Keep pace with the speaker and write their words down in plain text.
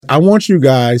I want you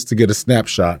guys to get a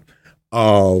snapshot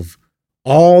of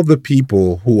all the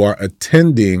people who are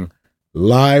attending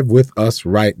live with us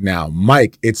right now.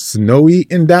 Mike, it's snowy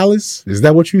in Dallas. Is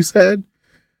that what you said?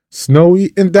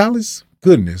 Snowy in Dallas?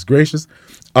 Goodness gracious.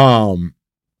 Um,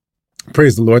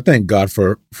 Praise the Lord. Thank God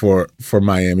for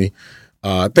Miami.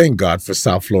 Thank God for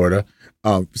South Florida.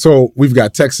 So we've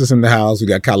got Texas in the house. We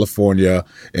got California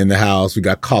in the house. We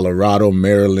got Colorado,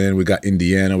 Maryland. We got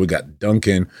Indiana. We got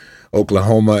Duncan,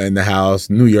 Oklahoma in the house.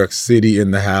 New York City in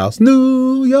the house.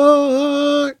 New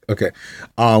York. Okay.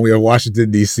 We have Washington,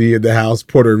 D.C. in the house.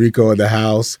 Puerto Rico in the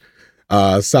house.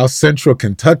 South Central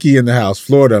Kentucky in the house,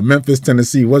 Florida, Memphis,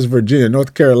 Tennessee, West Virginia,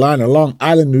 North Carolina, Long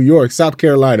Island, New York, South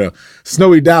Carolina,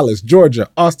 snowy Dallas, Georgia,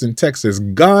 Austin, Texas,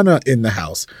 Ghana in the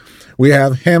house. We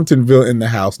have Hamptonville in the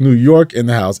house, New York in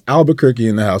the house, Albuquerque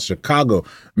in the house, Chicago,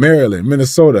 Maryland,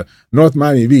 Minnesota, North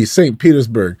Miami Beach, St.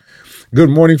 Petersburg. Good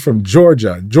morning from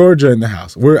Georgia, Georgia in the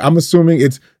house. I'm assuming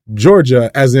it's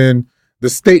Georgia as in the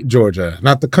state Georgia,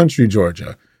 not the country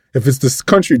Georgia. If it's the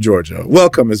country Georgia,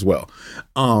 welcome as well.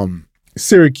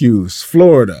 Syracuse,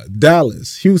 Florida,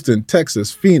 Dallas, Houston,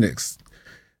 Texas, Phoenix,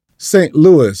 St.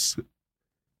 Louis,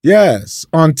 yes,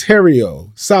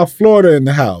 Ontario, South Florida in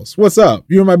the house. What's up?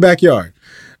 You're in my backyard.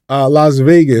 Las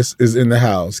Vegas is in the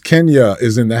house. Kenya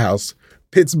is in the house.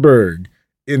 Pittsburgh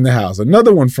in the house.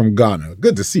 Another one from Ghana.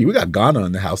 Good to see. We got Ghana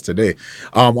in the house today.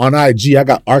 On IG, I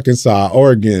got Arkansas,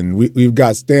 Oregon. We've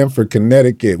got Stamford,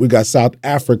 Connecticut. We got South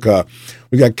Africa.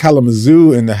 We got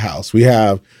Kalamazoo in the house. We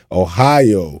have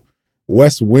Ohio,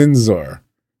 West Windsor,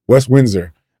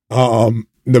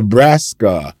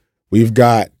 Nebraska. We've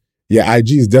got,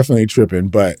 IG is definitely tripping,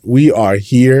 but we are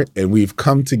here and we've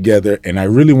come together. And I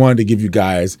really wanted to give you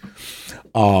guys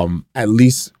at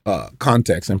least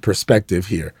context and perspective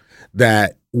here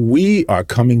that we are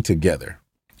coming together.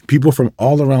 People from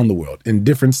all around the world in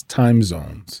different time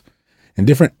zones, in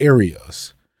different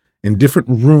areas, in different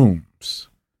rooms,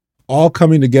 all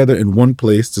coming together in one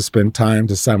place to spend time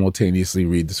to simultaneously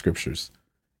read the scriptures.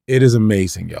 It is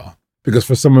amazing, y'all. Because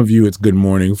for some of you, it's good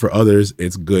morning. For others,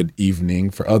 it's good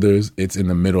evening. For others, it's in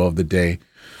the middle of the day.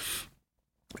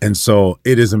 And so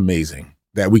it is amazing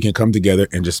that we can come together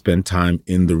and just spend time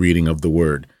in the reading of the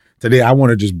word. Today, I want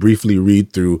to just briefly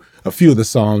read through a few of the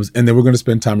Psalms, and then we're going to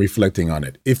spend time reflecting on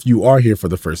it. If you are here for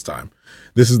the first time,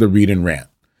 this is the Read and Rant.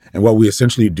 And what we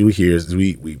essentially do here is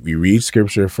we read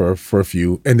scripture for a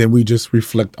few, and then we just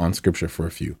reflect on scripture for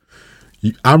a few.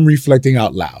 I'm reflecting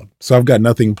out loud. So I've got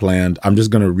nothing planned. I'm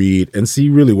just going to read and see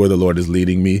really where the Lord is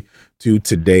leading me to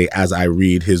today as I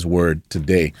read his word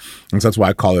today. And so that's why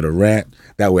I call it a rant.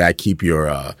 That way I keep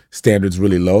your standards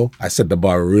really low. I set the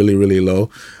bar really, really low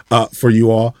for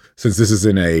you all, since this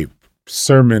isn't a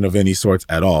sermon of any sorts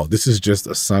at all. This is just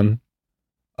a son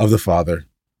of the Father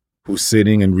who's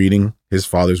sitting and reading his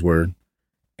Father's word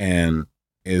and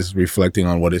is reflecting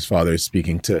on what his Father is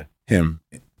speaking to him,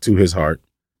 to his heart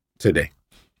today.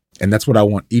 And that's what I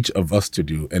want each of us to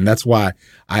do. And that's why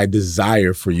I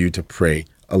desire for you to pray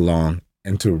along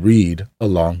and to read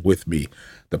along with me.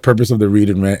 The purpose of the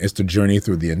Read and Rant is to journey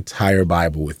through the entire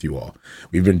Bible with you all.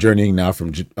 We've been journeying now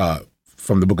from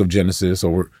the book of Genesis,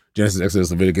 or Genesis, Exodus,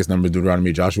 Leviticus, Numbers,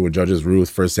 Deuteronomy, Joshua, Judges,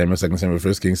 Ruth, 1 Samuel, 2 Samuel,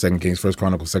 1 Kings, 2 Kings, 1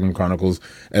 Chronicles, 2 Chronicles,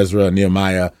 Ezra,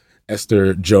 Nehemiah,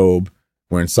 Esther, Job.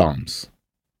 We're in Psalms.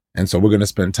 And so we're going to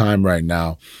spend time right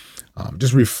now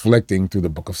just reflecting through the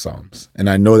book of Psalms. And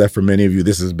I know that for many of you,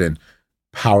 this has been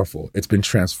powerful. It's been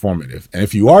transformative. And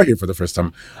if you are here for the first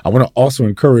time, I want to also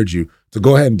encourage you to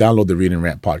go ahead and download the Read and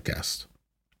Rant podcast.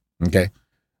 Okay?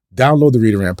 Download the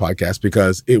Read and Rant podcast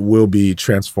because it will be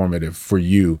transformative for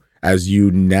you as you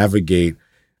navigate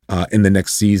in the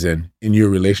next season in your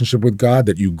relationship with God,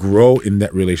 that you grow in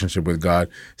that relationship with God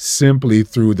simply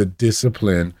through the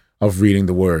discipline of reading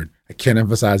the word. I can't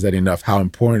emphasize that enough, how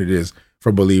important it is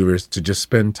for believers to just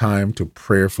spend time to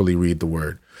prayerfully read the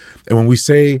word. And when we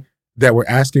say that we're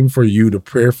asking for you to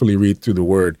prayerfully read through the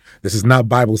word, this is not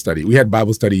Bible study. We had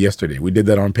Bible study yesterday. We did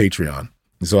that on Patreon.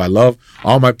 And so I love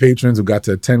all my patrons who got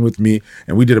to attend with me,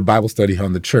 and we did a Bible study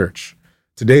on the church.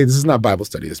 Today, this is not Bible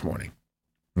study this morning.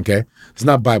 Okay? It's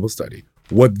not Bible study.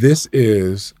 What this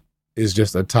is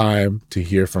just a time to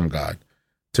hear from God,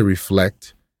 to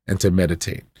reflect, and to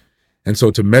meditate. And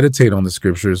so to meditate on the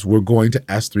scriptures, we're going to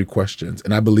ask 3 questions.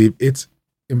 And I believe it's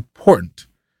important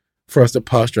for us to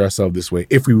posture ourselves this way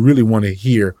if we really want to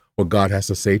hear what God has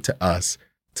to say to us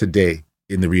today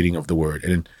in the reading of the word.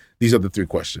 And these are the 3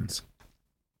 questions.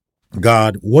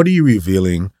 God, what are you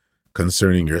revealing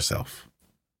concerning yourself?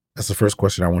 That's the first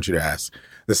question I want you to ask.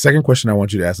 The second question I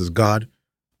want you to ask is, God,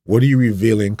 what are you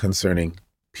revealing concerning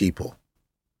people?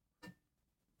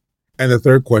 And the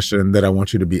third question that I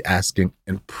want you to be asking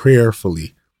and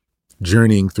prayerfully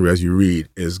journeying through as you read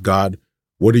is, God,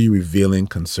 what are you revealing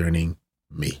concerning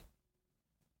me?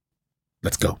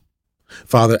 Let's go.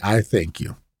 Father, I thank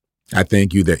you. I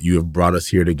thank you that you have brought us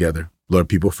here together. Lord,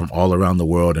 people from all around the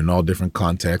world in all different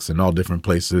contexts and all different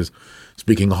places,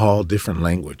 speaking all different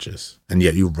languages. And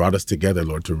yet you've brought us together,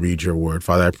 Lord, to read your word.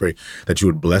 Father, I pray that you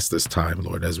would bless this time,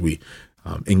 Lord, as we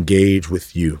engage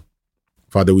with you.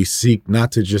 Father, we seek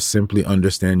not to just simply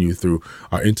understand you through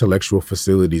our intellectual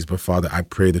facilities, but Father, I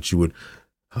pray that you would,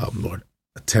 Lord,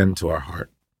 attend to our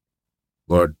heart.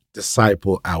 Lord,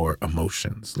 disciple our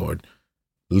emotions. Lord,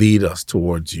 lead us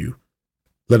towards you.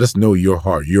 Let us know your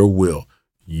heart, your will,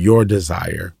 your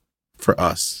desire for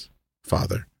us,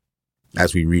 Father,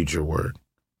 as we read your word.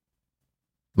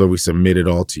 Lord, we submit it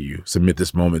all to you, submit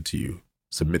this moment to you,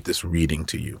 submit this reading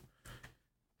to you.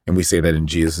 And we say that in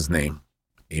Jesus' name,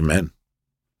 amen.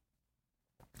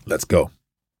 Let's go.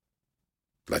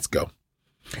 Let's go.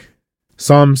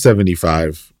 Psalm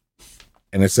 75,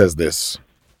 and it says this: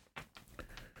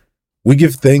 We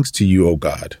give thanks to you, O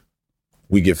God.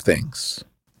 We give thanks,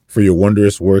 for your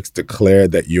wondrous works declare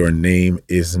that your name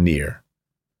is near.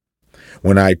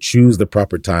 When I choose the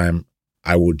proper time,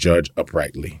 I will judge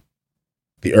uprightly.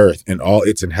 The earth and all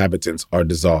its inhabitants are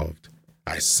dissolved.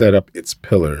 I set up its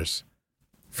pillars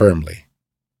firmly.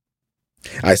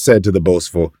 I said to the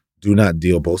boastful, do not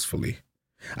deal boastfully.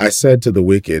 I said to the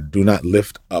wicked, do not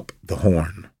lift up the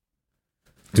horn.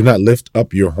 Do not lift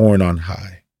up your horn on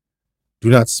high. Do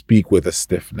not speak with a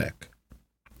stiff neck.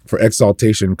 For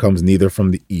exaltation comes neither from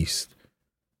the east,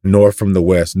 nor from the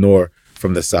west, nor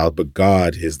from the south, but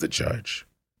God is the judge.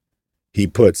 He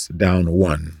puts down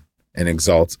one and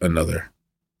exalts another.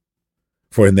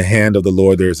 For in the hand of the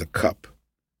Lord there is a cup.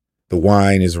 The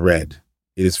wine is red.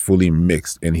 It is fully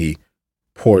mixed, and he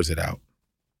pours it out.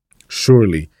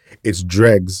 Surely its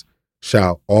dregs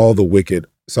shall all the wicked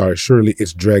of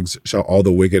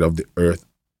the earth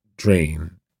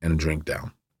drain and drink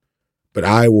down. But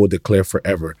I will declare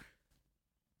forever.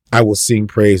 I will sing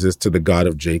praises to the God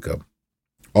of Jacob.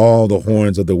 All the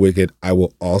horns of the wicked I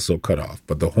will also cut off,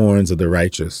 but the horns of the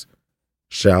righteous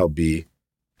shall be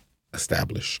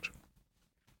established.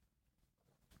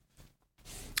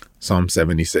 Psalm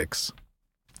 76.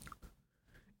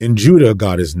 In Judah,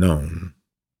 God is known.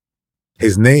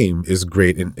 His name is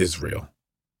great in Israel.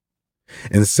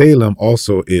 In Salem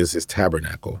also is his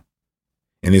tabernacle,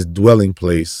 and his dwelling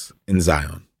place in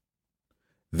Zion.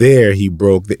 There he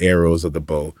broke the arrows of the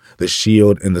bow, the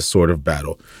shield, and the sword of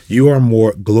battle. You are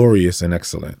more glorious and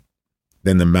excellent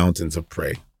than the mountains of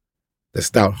prey. The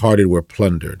stout-hearted were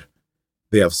plundered.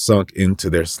 They have sunk into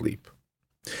their sleep.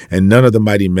 And none of the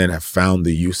mighty men have found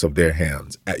the use of their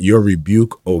hands. At your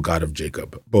rebuke, O God of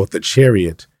Jacob, both the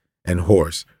chariot and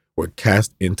horse were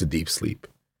cast into deep sleep.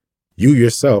 You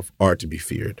yourself are to be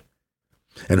feared.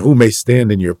 And who may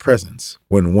stand in your presence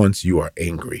when once you are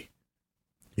angry?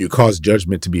 You caused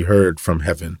judgment to be heard from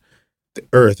heaven. The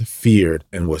earth feared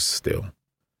and was still.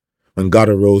 When God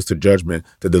arose to judgment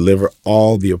to deliver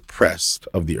all the oppressed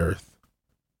of the earth,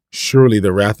 surely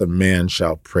the wrath of man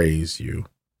shall praise you.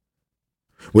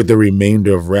 With the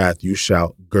remainder of wrath you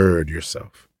shall gird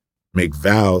yourself. Make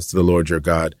vows to the Lord your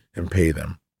God and pay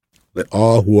them. Let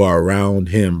all who are around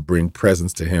him bring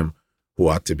presents to him who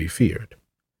ought to be feared.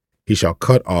 He shall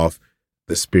cut off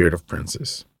the spirit of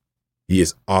princes. He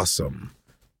is awesome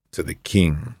to the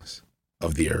kings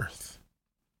of the earth.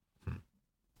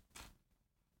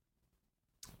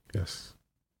 Yes.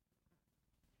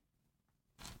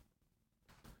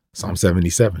 Psalm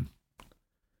 77.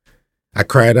 I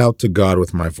cried out to God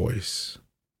with my voice.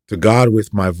 To God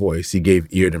with my voice, he gave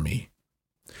ear to me.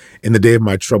 In the day of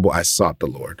my trouble, I sought the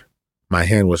Lord. My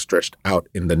hand was stretched out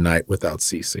in the night without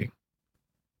ceasing.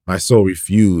 My soul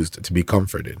refused to be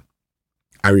comforted.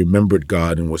 I remembered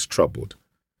God and was troubled.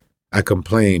 I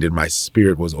complained and my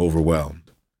spirit was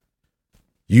overwhelmed.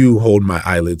 You hold my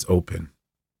eyelids open.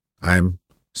 I am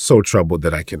so troubled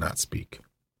that I cannot speak.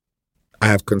 I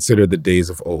have considered the days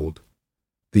of old,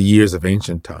 the years of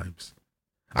ancient times.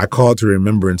 I call to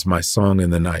remembrance my song in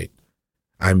the night.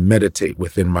 I meditate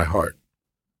within my heart.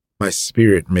 My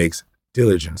spirit makes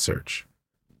diligent search.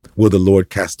 Will the Lord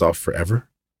cast off forever?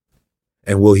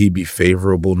 And will he be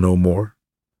favorable no more?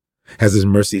 Has his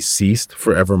mercy ceased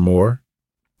forevermore?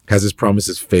 Has his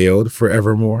promises failed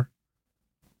forevermore?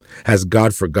 Has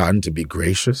God forgotten to be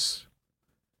gracious?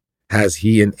 Has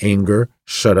he in anger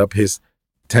shut up his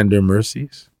tender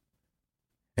mercies?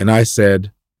 And I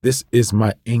said, this is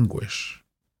my anguish,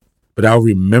 but I'll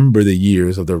remember the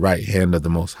years of the right hand of the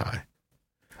Most High.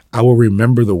 I will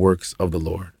remember the works of the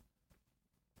Lord.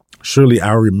 Surely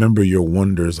I'll remember your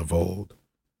wonders of old.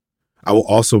 I will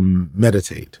also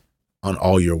meditate on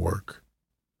all your work,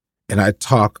 and I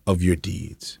talk of your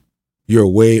deeds. Your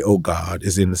way, O God,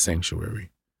 is in the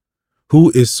sanctuary. Who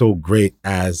is so great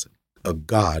as a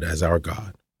God as our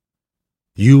God?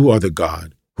 You are the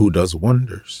God who does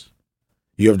wonders.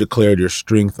 You have declared your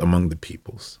strength among the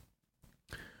peoples.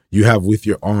 You have with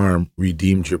your arm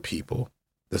redeemed your people,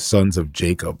 the sons of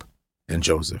Jacob and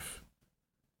Joseph.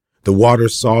 The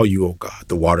waters saw you, O God.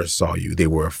 The waters saw you. They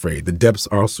were afraid. The depths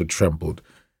also trembled.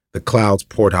 The clouds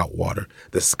poured out water.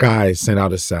 The skies sent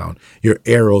out a sound. Your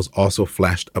arrows also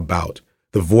flashed about.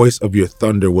 The voice of your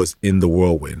thunder was in the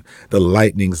whirlwind. The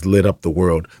lightnings lit up the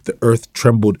world. The earth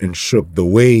trembled and shook. The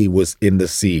way was in the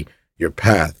sea, your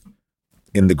path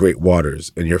in the great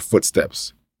waters, and your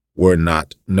footsteps were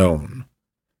not known.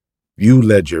 You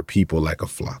led your people like a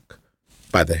flock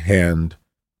by the hand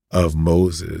of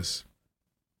Moses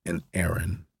and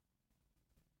Aaron.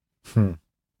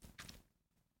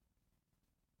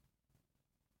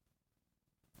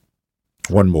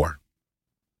 One more,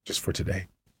 just for today.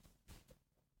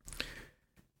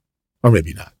 Or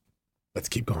maybe not. Let's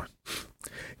keep going.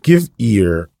 Give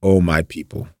ear, O my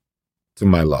people, to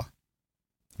my law.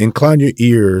 Incline your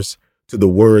ears to the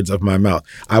words of my mouth.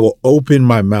 I will open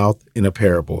my mouth in a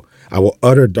parable. I will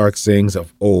utter dark sayings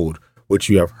of old, which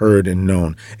you have heard and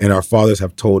known, and our fathers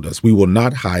have told us. We will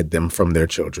not hide them from their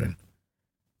children,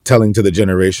 telling to the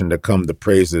generation to come the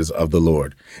praises of the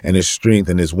Lord and his strength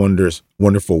and his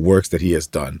wonderful works that he has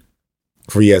done.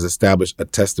 For he has established a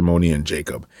testimony in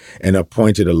Jacob and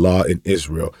appointed a law in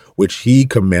Israel, which he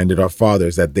commanded our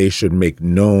fathers that they should make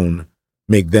them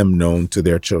known to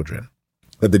their children,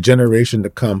 that the generation to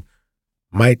come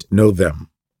might know them,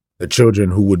 the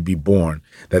children who would be born,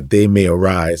 that they may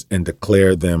arise and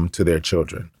declare them to their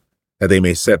children, that they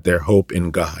may set their hope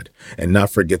in God and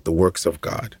not forget the works of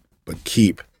God, but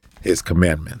keep his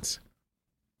commandments,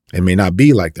 and may not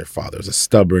be like their fathers, a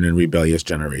stubborn and rebellious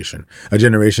generation, a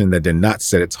generation that did not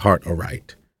set its heart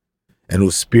aright, and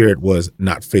whose spirit was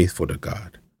not faithful to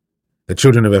God. The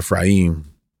children of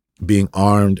Ephraim, being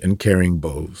armed and carrying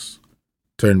bows,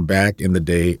 turned back in the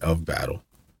day of battle.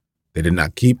 They did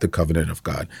not keep the covenant of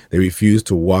God. They refused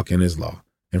to walk in his law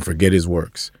and forget his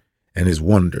works and his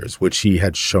wonders, which he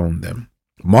had shown them.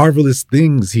 Marvelous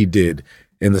things he did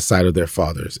in the sight of their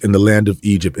fathers, in the land of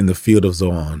Egypt, in the field of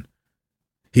Zoan.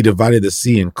 He divided the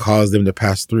sea and caused them to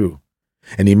pass through,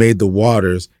 and he made the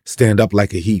waters stand up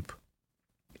like a heap.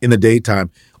 In the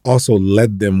daytime also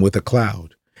led them with a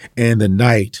cloud, and the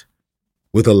night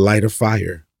with a light of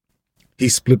fire. He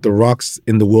split the rocks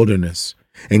in the wilderness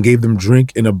and gave them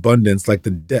drink in abundance like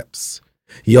the depths.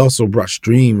 He also brought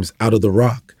streams out of the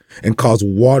rock and caused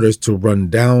waters to run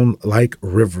down like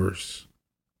rivers.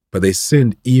 But they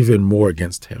sinned even more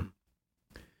against him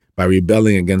by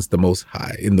rebelling against the Most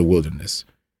High in the wilderness.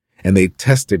 And they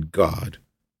tested God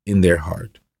in their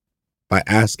heart by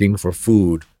asking for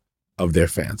food of their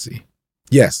fancy.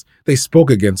 Yes, they spoke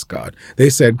against God. They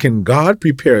said, "Can God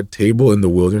prepare a table in the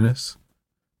wilderness?"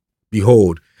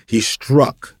 Behold, he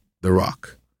struck the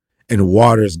rock, and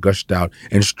waters gushed out,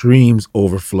 and streams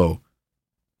overflow.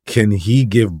 Can he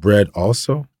give bread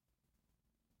also?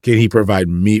 Can he provide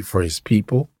meat for his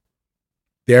people?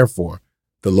 Therefore,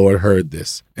 the Lord heard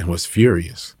this and was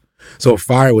furious. So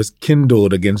fire was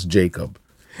kindled against Jacob,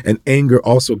 and anger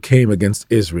also came against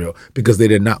Israel, because they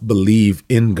did not believe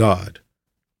in God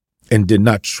and did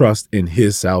not trust in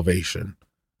his salvation.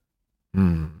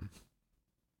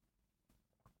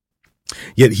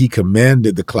 Yet he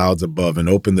commanded the clouds above and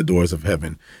opened the doors of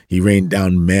heaven. He rained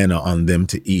down manna on them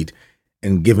to eat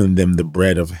and given them the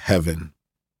bread of heaven.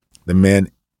 The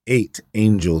man ate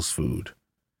angels' food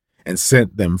and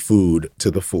sent them food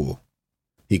to the full.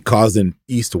 He caused an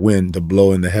east wind to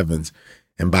blow in the heavens,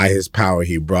 and by his power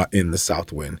he brought in the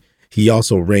south wind. He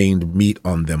also rained meat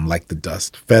on them like the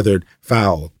dust, feathered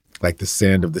fowl like the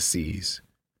sand of the seas.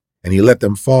 And he let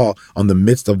them fall on the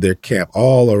midst of their camp,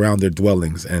 all around their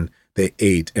dwellings, and they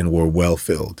ate and were well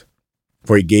filled.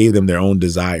 For he gave them their own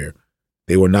desire.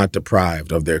 They were not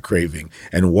deprived of their craving.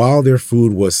 And while their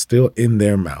food was still in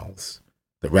their mouths,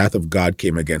 the wrath of God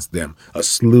came against them, a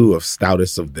slew of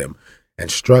stoutest of them, and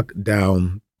struck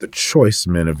down the choice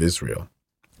men of Israel.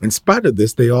 In spite of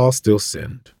this, they all still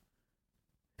sinned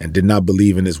and did not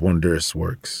believe in his wondrous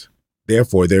works.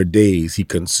 Therefore, their days he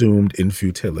consumed in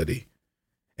futility,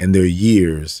 and their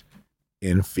years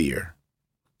in fear.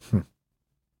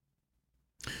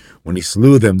 When he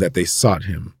slew them, that they sought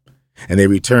him, and they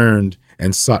returned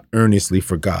and sought earnestly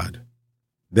for God.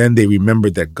 Then they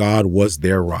remembered that God was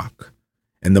their rock,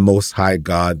 and the Most High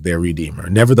God their Redeemer.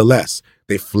 Nevertheless,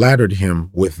 they flattered him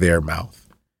with their mouth,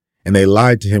 And they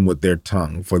lied to him with their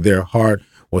tongue, for their heart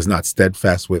was not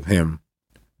steadfast with him,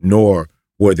 nor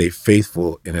were they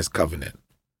faithful in his covenant.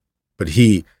 But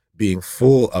he, being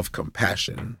full of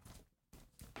compassion,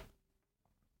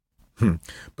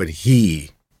 but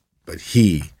he,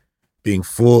 being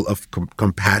full of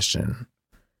compassion,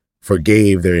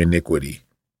 forgave their iniquity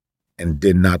and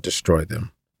did not destroy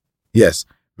them. Yes,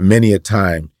 many a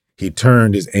time he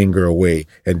turned his anger away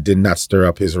and did not stir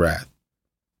up his wrath,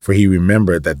 for he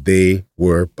remembered that they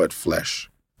were but flesh,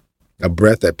 a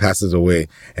breath that passes away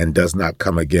and does not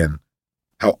come again.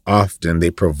 How often they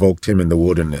provoked him in the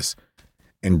wilderness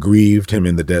and grieved him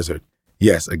in the desert.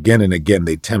 Yes, again and again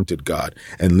they tempted God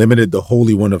and limited the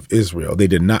Holy One of Israel. They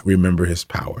did not remember his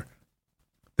power.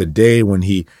 The day when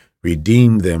he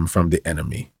redeemed them from the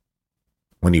enemy,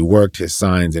 when he worked his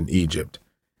signs in Egypt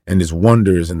and his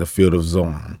wonders in the field of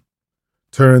Zoan,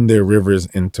 turned their rivers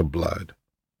into blood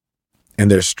and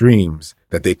their streams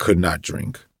that they could not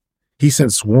drink. He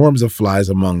sent swarms of flies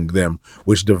among them,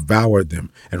 which devoured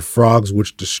them, and frogs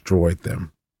which destroyed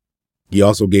them. He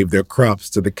also gave their crops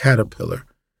to the caterpillar,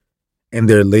 and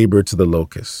their labor to the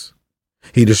locusts.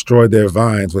 He destroyed their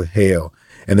vines with hail,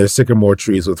 and their sycamore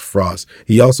trees with frost.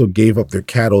 He also gave up their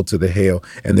cattle to the hail,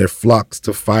 and their flocks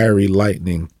to fiery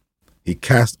lightning. He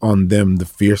cast on them the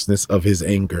fierceness of his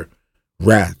anger,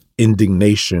 wrath,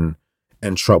 indignation,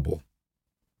 and trouble.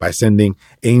 By sending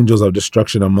angels of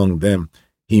destruction among them,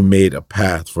 he made a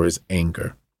path for his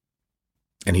anger,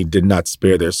 and he did not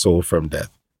spare their soul from death.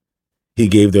 He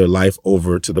gave their life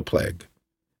over to the plague,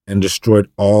 and destroyed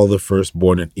all the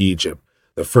firstborn in Egypt,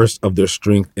 the first of their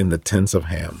strength in the tents of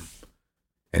Ham.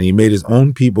 And he made his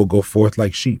own people go forth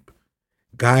like sheep,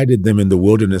 guided them in the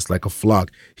wilderness like a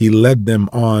flock. He led them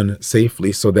on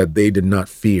safely so that they did not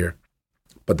fear.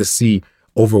 But the sea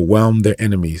overwhelmed their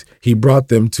enemies. He brought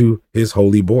them to his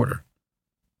holy border,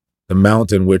 the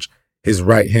mountain which his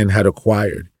right hand had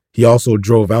acquired. He also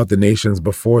drove out the nations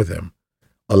before them,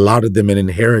 allotted them an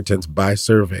inheritance by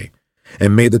survey,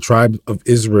 and made the tribe of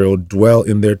Israel dwell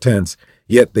in their tents.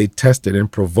 Yet they tested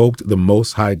and provoked the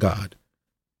Most High God,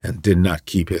 and did not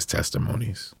keep his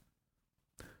testimonies,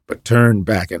 but turned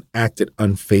back and acted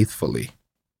unfaithfully.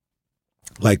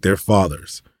 Like their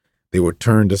fathers, they were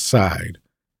turned aside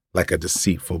like a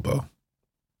deceitful bow.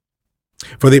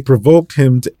 For they provoked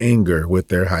him to anger with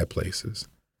their high places,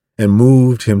 and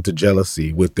moved him to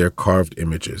jealousy with their carved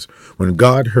images. When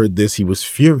God heard this, he was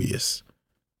furious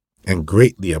and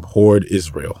greatly abhorred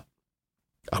Israel.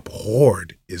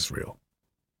 Abhorred Israel.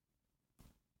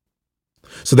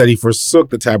 So that he forsook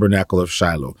the tabernacle of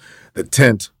Shiloh, the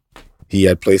tent he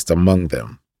had placed among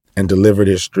them, and delivered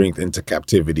his strength into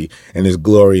captivity and his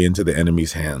glory into the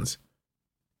enemy's hands.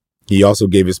 He also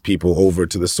gave his people over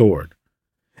to the sword,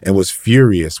 and was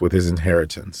furious with his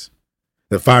inheritance.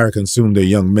 The fire consumed their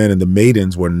young men, and the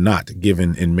maidens were not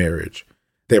given in marriage.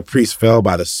 Their priests fell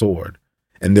by the sword,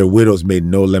 and their widows made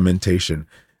no lamentation.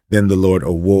 Then the Lord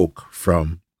awoke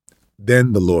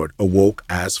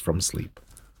as from sleep,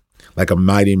 like a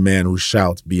mighty man who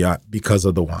shouts because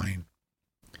of the wine.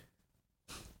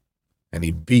 And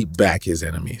he beat back his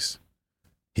enemies.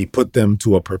 He put them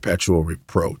to a perpetual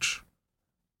reproach.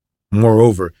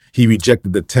 Moreover, he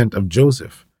rejected the tent of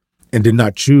Joseph, and did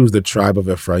not choose the tribe of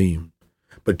Ephraim,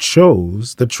 but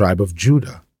chose the tribe of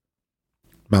Judah,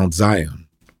 Mount Zion,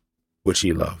 which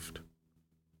he loved.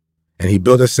 And he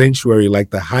built a sanctuary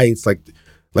like the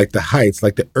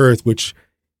earth which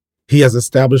he has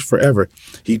established forever.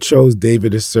 He chose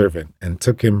David his servant, and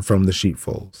took him from the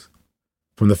sheepfolds.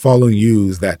 From the fallen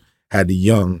ewes that had the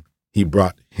young, he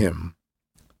brought him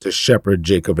to shepherd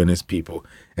Jacob and his people,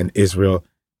 and Israel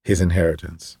his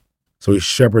inheritance. So he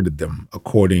shepherded them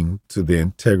according to the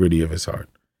integrity of his heart,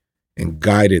 and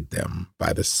guided them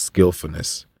by the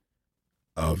skillfulness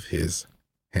of his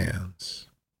hands.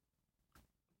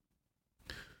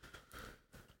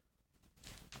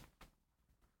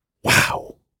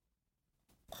 Wow.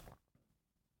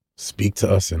 Speak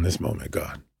to us in this moment,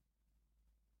 God.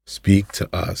 Speak to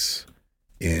us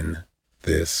in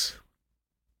this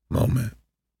moment.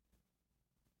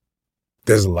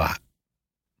 There's a lot.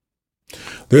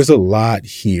 There's a lot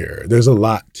here. There's a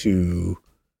lot to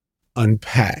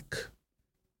unpack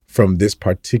from this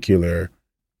particular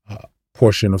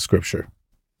portion of Scripture.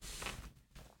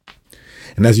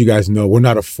 And as you guys know, we're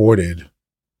not afforded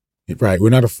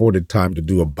time to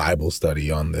do a Bible study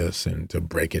on this and to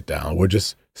break it down. We're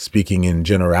just speaking in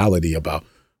generality about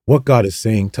what God is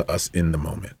saying to us in the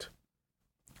moment.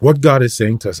 What God is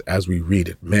saying to us as we read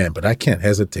it. Man, but I can't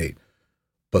hesitate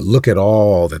but look at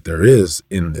all that there is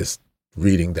in this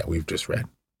reading that we've just read.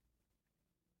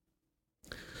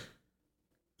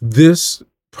 This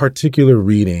particular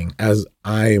reading, as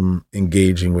I'm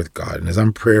engaging with God and as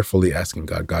I'm prayerfully asking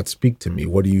God, God, speak to me.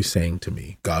 What are you saying to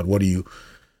me? God, what are you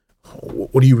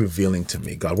revealing to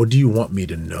me? God, what do you want me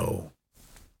to know?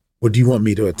 What do you want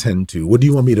me to attend to? What do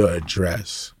you want me to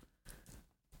address?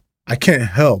 I can't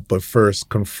help but first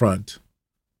confront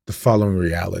the following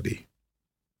reality.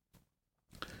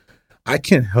 I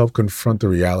can't help confront the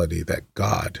reality that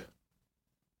God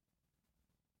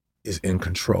is in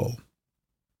control,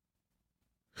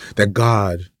 that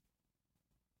God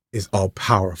is all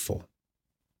powerful,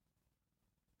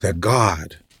 that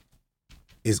God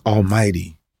is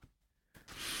almighty.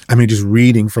 I mean, just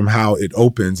reading from how it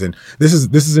opens, and this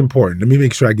is important. Let me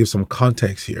make sure I give some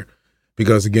context here,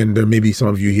 because again, there may be some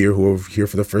of you here who are here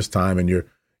for the first time, and you're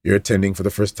attending for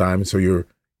the first time, and so you're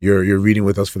reading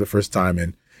with us for the first time,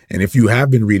 and if you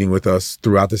have been reading with us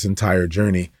throughout this entire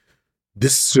journey,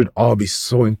 this should all be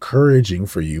so encouraging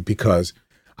for you, because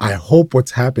I hope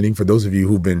what's happening for those of you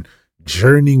who've been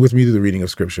journeying with me through the reading of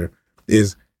Scripture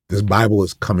is this Bible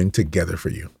is coming together for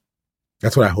you.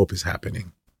 That's what I hope is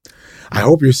happening. I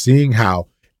hope you're seeing how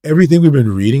everything we've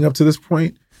been reading up to this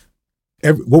point,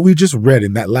 what we just read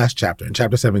in that last chapter, in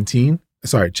chapter 77,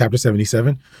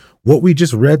 what we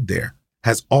just read there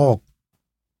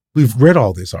we've read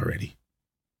all this already.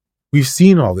 We've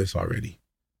seen all this already.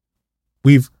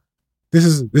 This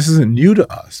isn't new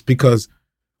to us, because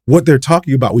what they're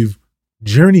talking about, we've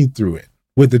journeyed through it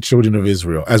with the children of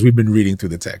Israel as we've been reading through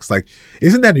the text. Like,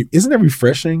 isn't that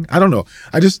refreshing? I don't know.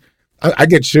 I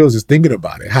get chills just thinking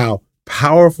about it, how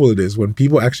powerful it is when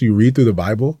people actually read through the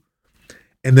Bible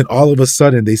and then all of a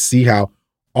sudden they see how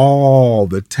all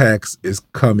the text is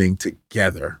coming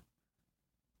together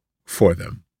for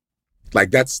them. Like,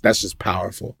 that's just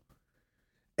powerful.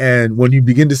 And when you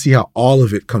begin to see how all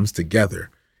of it comes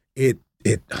together, I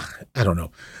don't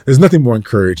know. There's nothing more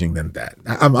encouraging than that.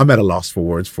 I'm at a loss for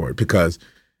words for it, because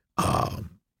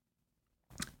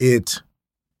it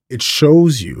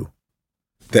shows you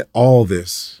that all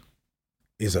this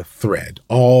is a thread.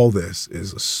 All this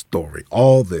is a story.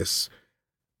 All this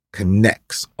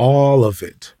connects. All of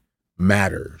it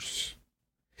matters.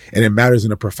 And it matters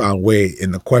in a profound way.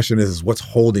 And the question is what's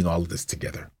holding all of this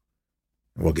together?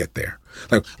 We'll get there.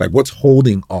 Like what's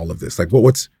holding all of this? Like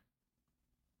what's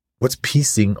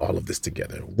piecing all of this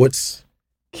together? What's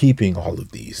keeping all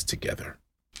of these together?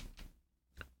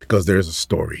 Because there's a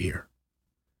story here.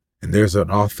 And there's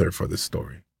an author for this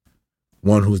story.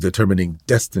 One who's determining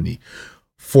destiny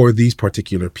for these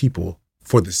particular people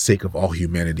for the sake of all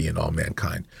humanity and all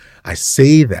mankind. I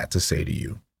say that to say to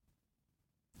you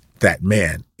that,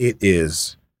 man, it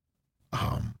is,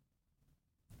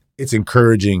 it's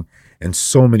encouraging in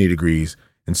so many degrees,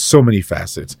 in so many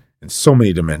facets, in so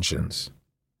many dimensions,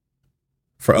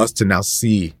 for us to now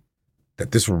see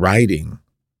that this writing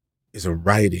is a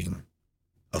writing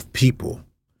of people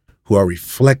who are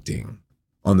reflecting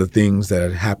on the things that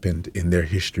had happened in their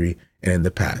history and in the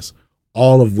past,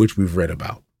 all of which we've read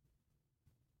about.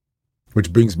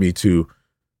 Which brings me to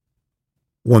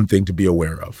one thing to be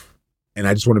aware of. And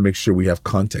I just want to make sure we have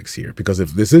context here, because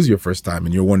if this is your first time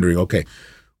and you're wondering, okay,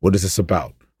 what is this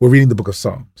about? We're reading the book of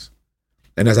Psalms.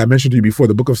 And as I mentioned to you before,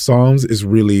 the book of Psalms is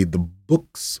really the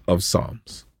books of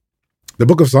Psalms. The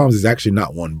book of Psalms is actually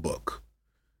not one book.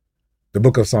 The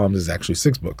book of Psalms is actually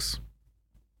 6 books.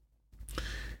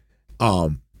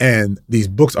 And these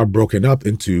books are broken up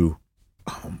into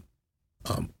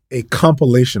a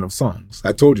compilation of songs.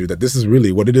 I told you that this is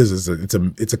really what it is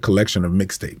it's a collection of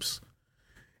mixtapes.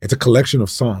 It's a collection of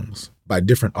songs by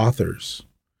different authors.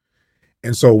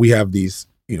 And so we have these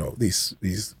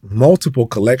multiple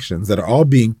collections that are all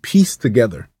being pieced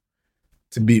together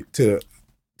to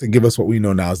give us what we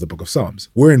know now as the book of Psalms.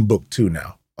 We're in book 2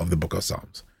 now of the book of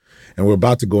Psalms. And we're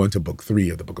about to go into book 3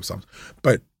 of the book of Psalms.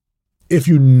 But if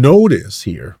you notice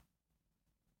here,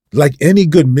 like any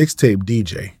good mixtape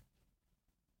DJ,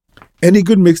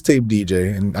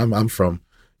 and I'm from,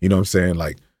 I'm saying,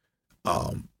 like,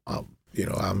 I'm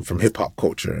from hip hop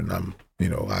culture, and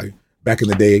back in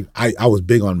the day, I was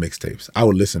big on mixtapes. I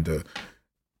would listen to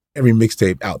every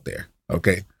mixtape out there.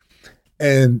 Okay.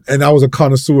 And I was a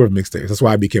connoisseur of mixtapes. That's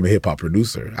why I became a hip hop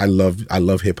producer. I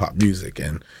love hip hop music,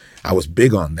 and I was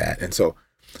big on that. And so,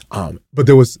 but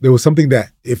there was something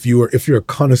that if you're a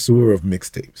connoisseur of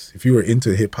mixtapes, if you were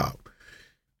into hip hop,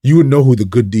 you would know who the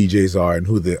good DJs are and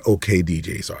who the okay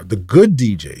DJs are. The good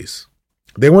DJs,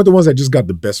 they weren't the ones that just got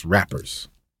the best rappers.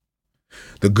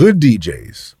 The good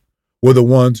DJs were the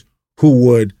ones who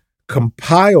would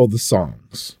compile the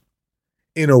songs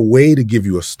in a way to give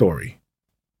you a story.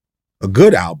 A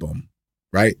good album,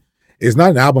 right, is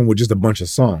not an album with just a bunch of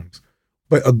songs,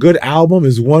 but a good album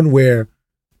is one where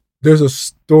there's a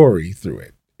story through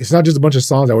it. It's not just a bunch of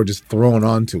songs that were just thrown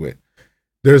onto it.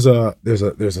 There's a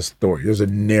story, there's a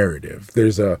narrative,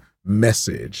 there's a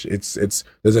message.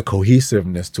 There's a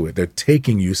cohesiveness to it. They're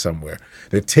taking you somewhere.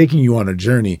 They're taking you on a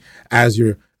journey as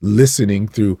you're listening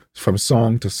through from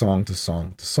song to song to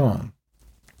song to song.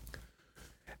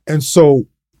 And so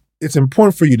it's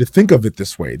important for you to think of it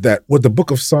this way, that what the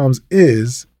book of Psalms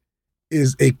is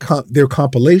they're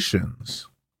compilations.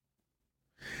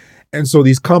 And so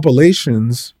these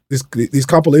compilations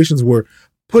were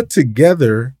put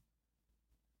together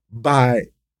by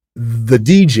the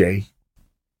DJ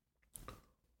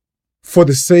for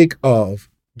the sake of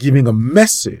giving a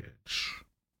message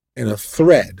and a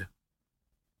thread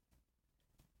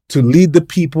to lead the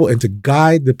people and to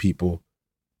guide the people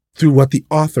through what the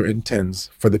author intends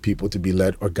for the people to be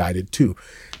led or guided to.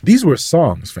 These were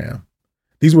songs, fam.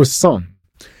 These were sung,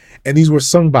 and these were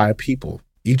sung by a people.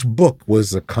 Each book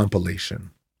was a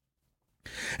compilation.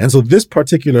 And so this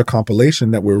particular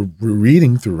compilation that we're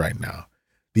reading through right now,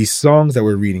 these songs that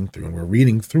we're reading through, and we're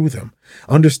reading through them,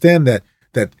 understand that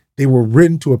they were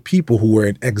written to a people who were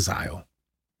in exile,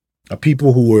 a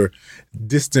people who were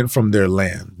distant from their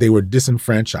land. They were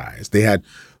disenfranchised. They had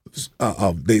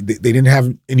they didn't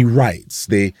have any rights.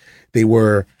 They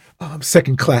were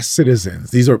second-class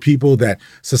citizens. These are people that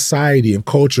society and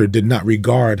culture did not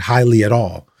regard highly at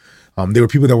all. They were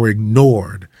people that were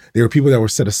ignored. They were people that were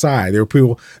set aside. They were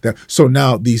people that. So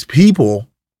now these people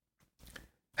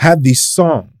had these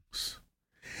songs,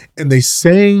 and they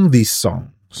sang these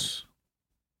songs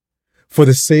for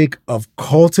the sake of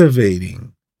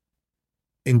cultivating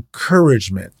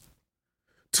encouragement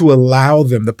to allow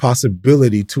them the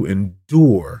possibility to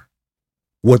endure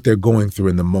what they're going through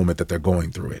in the moment that they're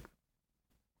going through it.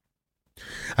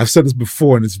 I've said this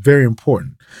before, and it's very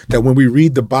important that when we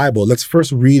read the Bible, let's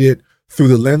first read it through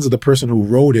the lens of the person who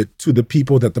wrote it to the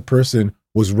people that the person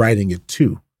was writing it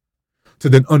to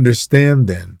then understand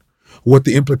then what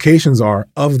the implications are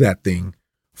of that thing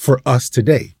for us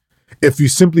today. If you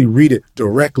simply read it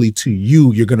directly to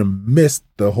you, you're going to miss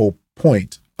the whole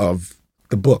point of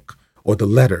the book or the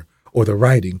letter or the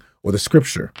writing or the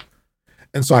scripture.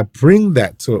 And so I bring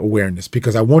that to awareness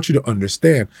because I want you to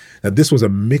understand that this was a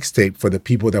mixtape for the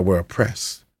people that were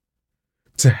oppressed,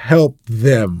 to help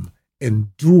them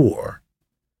endure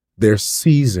their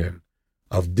season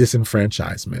of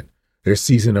disenfranchisement, their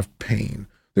season of pain,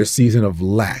 their season of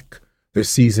lack, their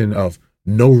season of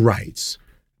no rights,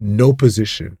 no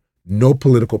position, no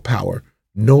political power,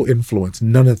 no influence,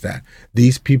 none of that.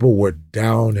 These people were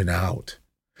down and out,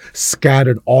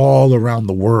 scattered all around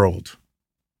the world,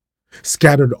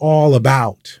 scattered all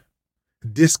about,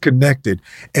 disconnected.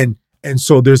 And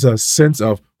so there's a sense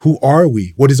of, who are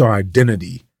we? What is our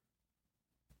identity?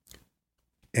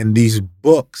 And these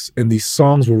books and these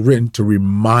songs were written to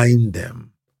remind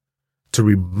them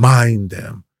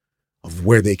of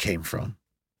where they came from,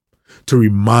 to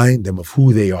remind them of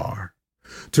who they are,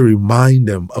 to remind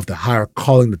them of the higher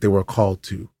calling that they were called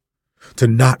to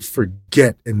not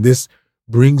forget. And this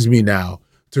brings me now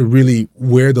to really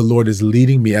where the Lord is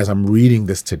leading me as I'm reading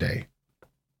this today.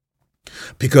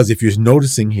 Because if you're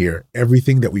noticing here,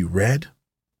 everything that we read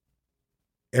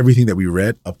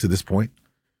up to this point,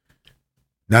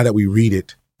 now that we read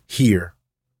it here,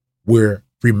 we're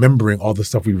remembering all the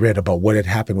stuff we read about what had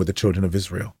happened with the children of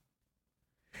Israel.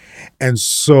 And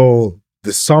so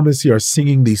the psalmists here are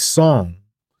singing these songs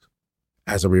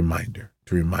as a reminder,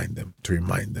 to remind them.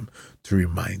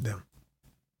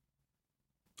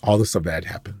 All the stuff that had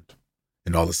happened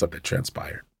and all the stuff that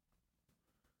transpired.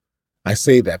 I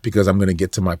say that because I'm going to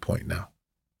get to my point now.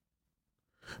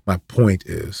 My point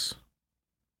is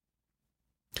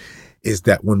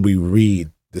that when we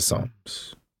read the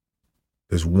Psalms,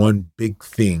 there's one big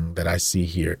thing that I see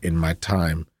here in my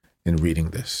time in reading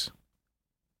this,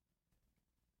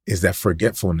 is that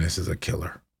forgetfulness is a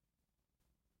killer.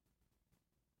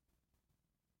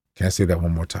 Can I say that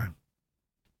one more time?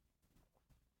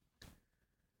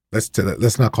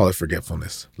 Let's not call it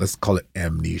forgetfulness. Let's call it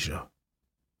amnesia.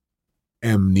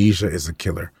 Amnesia is a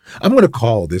killer. I'm going to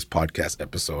call this podcast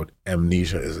episode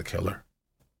Amnesia is a Killer.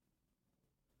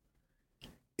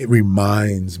 It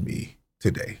reminds me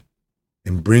today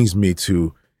and brings me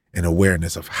to an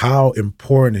awareness of how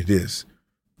important it is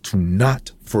to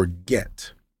not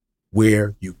forget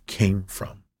where you came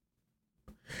from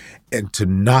and to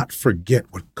not forget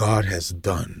what God has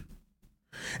done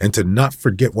and to not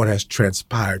forget what has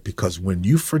transpired, because when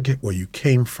you forget where you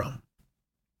came from,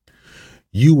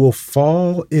 you will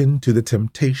fall into the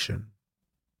temptation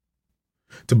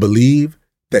to believe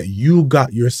that you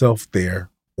got yourself there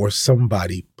or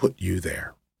somebody put you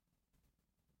there.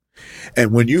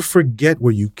 And when you forget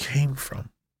where you came from,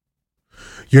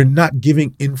 you're not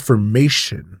giving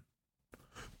information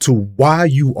to why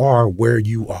you are where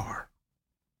you are.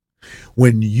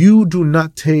 When you do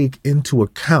not take into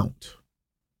account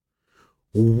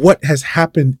what has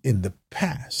happened in the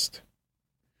past,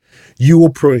 you will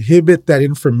prohibit that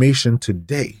information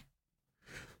today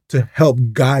to help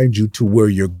guide you to where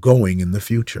you're going in the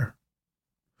future,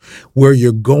 where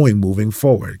you're going moving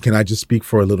forward. Can I just speak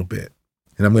for a little bit?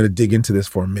 And I'm going to dig into this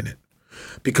for a minute.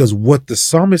 Because what the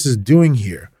psalmist is doing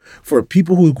here for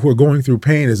people who are going through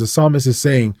pain is the psalmist is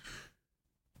saying,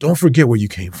 don't forget where you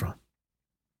came from.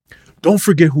 Don't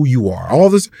forget who you are. All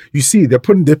this, you see, they're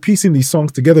piecing these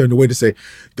songs together in a way to say,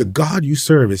 the God you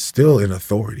serve is still in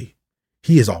authority.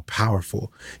 He is all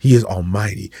powerful. He is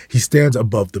almighty. He stands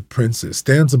above the princes,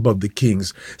 stands above the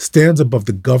kings, stands above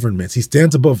the governments. He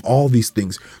stands above all these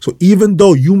things. So even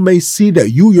though you may see that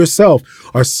you yourself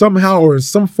are somehow or in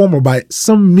some form or by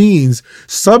some means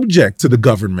subject to the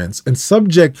governments and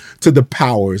subject to the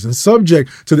powers and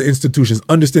subject to the institutions,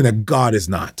 understand that God is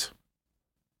not.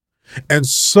 And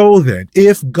so then,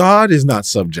 if God is not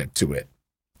subject to it,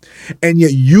 and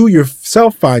yet you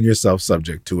yourself find yourself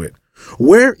subject to it,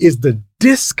 where is the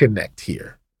disconnect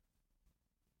here?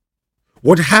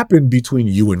 What happened between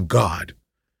you and God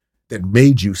that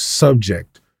made you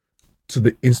subject to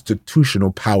the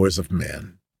institutional powers of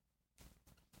man?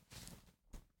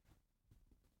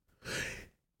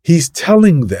 He's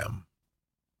telling them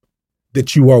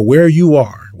that you are where you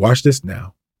are. Watch this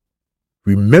now.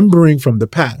 Remembering from the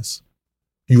past,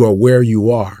 you are where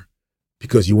you are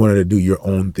because you wanted to do your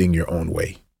own thing your own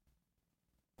way.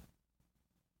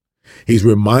 He's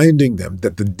reminding them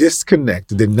that the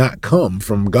disconnect did not come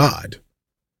from God.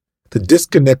 The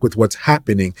disconnect with what's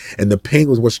happening and the pain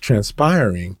with what's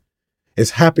transpiring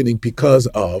is happening because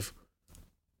of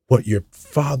what your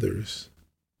fathers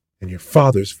and your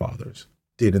fathers' fathers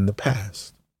did in the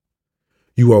past.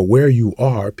 You are where you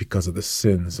are because of the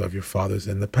sins of your fathers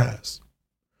in the past,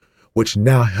 which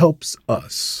now helps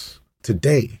us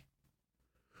today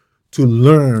to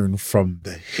learn from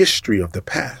the history of the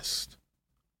past,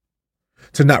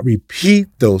 to not repeat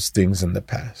those things in the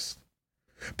past.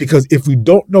 Because if we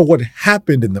don't know what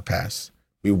happened in the past,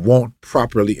 we won't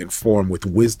properly inform with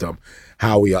wisdom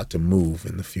how we ought to move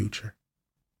in the future.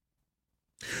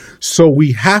 So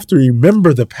we have to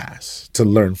remember the past to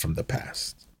learn from the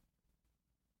past.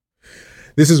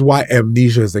 This is why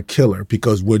amnesia is a killer,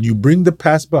 because when you bring the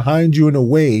past behind you in a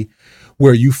way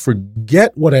where you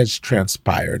forget what has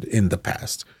transpired in the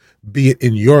past, be it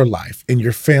in your life, in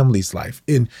your family's life,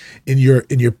 in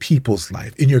your people's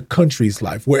life, in your country's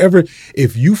life, wherever,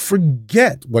 if you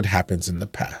forget what happens in the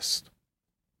past,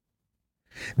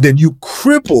 then you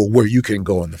cripple where you can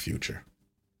go in the future.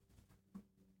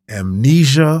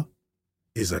 Amnesia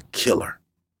is a killer.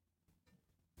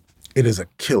 It is a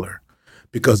killer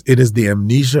because it is the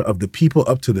amnesia of the people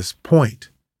up to this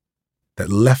point that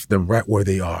left them right where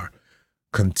they are,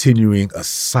 continuing a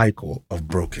cycle of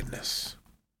brokenness.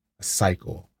 A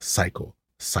cycle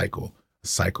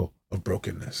of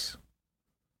brokenness.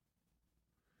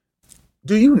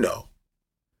 Do you know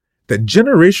that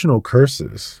generational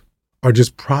curses are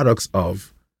just products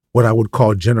of what I would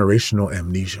call generational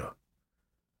amnesia?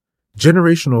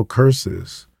 Generational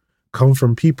curses come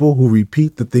from people who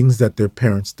repeat the things that their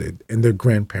parents did and their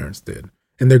grandparents did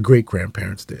and their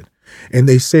great-grandparents did. And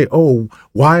they say, oh,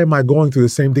 why am I going through the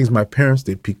same things my parents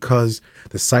did? Because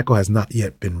the cycle has not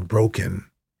yet been broken.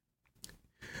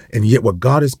 And yet what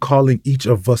God is calling each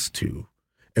of us to,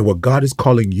 and what God is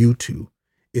calling you to,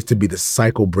 is to be the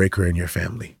cycle breaker in your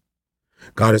family.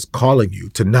 God is calling you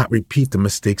to not repeat the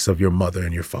mistakes of your mother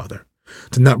and your father,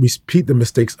 to not repeat the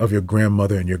mistakes of your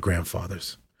grandmother and your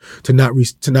grandfathers, to not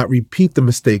repeat the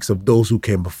mistakes of those who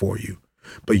came before you.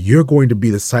 But you're going to be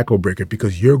the cycle breaker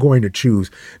because you're going to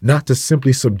choose not to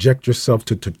simply subject yourself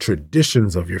to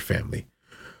traditions of your family,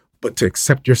 but to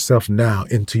accept yourself now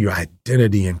into your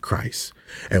identity in Christ.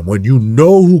 And when you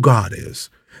know who God is,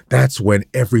 that's when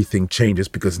everything changes,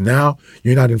 because now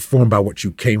you're not informed by what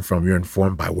you came from. You're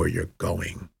informed by where you're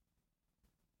going.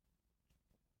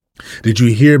 Did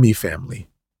you hear me, family?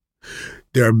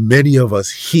 There are many of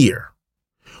us here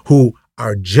who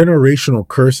our generational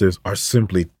curses are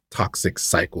simply toxic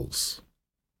cycles.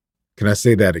 Can I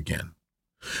say that again?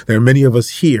 There are many of us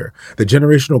here. The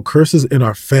generational curses in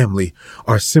our family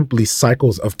are simply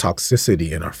cycles of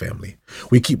toxicity in our family.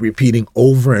 We keep repeating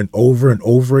over and over and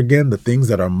over again the things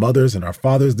that our mothers and our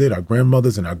fathers did, our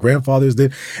grandmothers and our grandfathers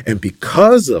did. And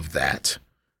because of that,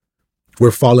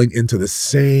 we're falling into the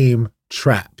same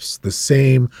traps, the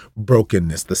same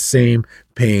brokenness, the same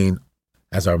pain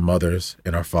as our mothers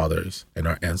and our fathers and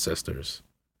our ancestors.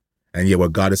 And yet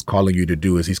what God is calling you to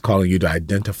do is he's calling you to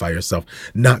identify yourself,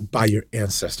 not by your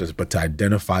ancestors, but to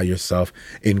identify yourself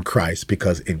in Christ,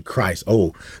 because in Christ,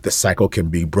 the cycle can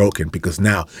be broken, because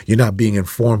now you're not being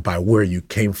informed by where you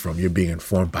came from. You're being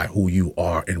informed by who you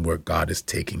are and where God is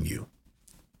taking you.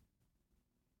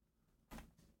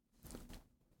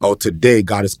 Today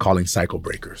God is calling cycle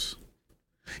breakers.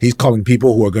 He's calling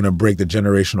people who are going to break the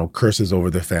generational curses over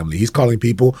their family. He's calling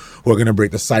people who are going to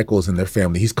break the cycles in their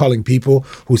family. He's calling people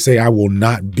who say, I will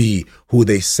not be who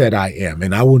they said I am,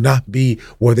 and I will not be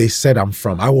where they said I'm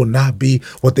from. I will not be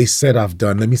what they said I've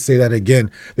done. Let me say that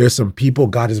again. There's some people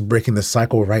God is breaking the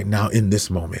cycle right now in this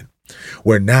moment,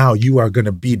 where now you are going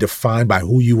to be defined by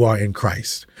who you are in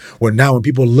Christ. Where now when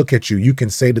people look at you, you can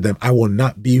say to them, I will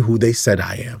not be who they said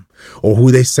I am or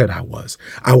who they said I was.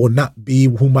 I will not be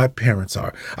who my parents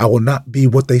are. I will not be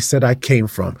what they said I came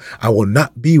from. I will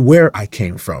not be where I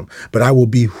came from, but I will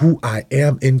be who I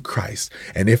am in Christ.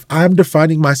 And if I'm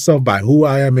defining myself by who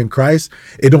I am in Christ,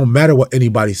 it don't matter what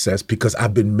anybody says, because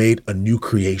I've been made a new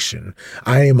creation.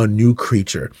 I am a new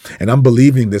creature. And I'm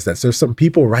believing this, that there's some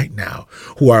people right now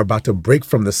who are about to break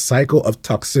from the cycle of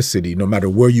toxicity. No matter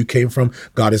where you came from,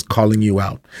 God is calling you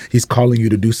out. He's calling you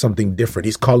to do something different.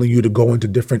 He's calling you to go into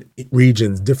different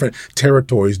regions, different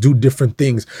territories, do different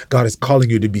things. God is calling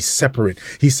you to be separate.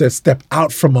 He says, step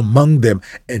out from among them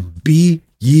and be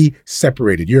ye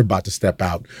separated. You're about to step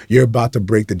out. You're about to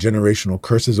break the generational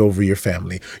curses over your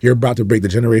family. You're about to break the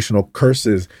generational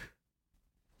curses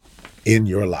in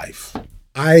your life.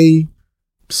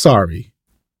 Sorry,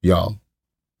 y'all,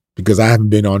 because I haven't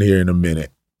been on here in a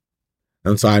minute.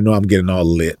 And so I know I'm getting all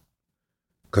lit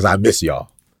because I miss y'all.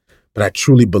 But I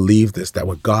truly believe this, that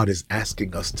what God is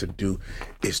asking us to do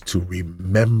is to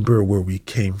remember where we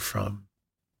came from,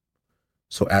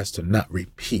 so as to not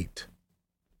repeat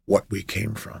what we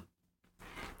came from.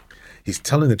 He's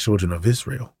telling the children of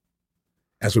Israel,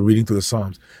 as we're reading through the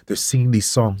Psalms, they're singing these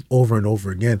songs over and over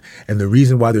again. And the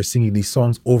reason why they're singing these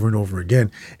songs over and over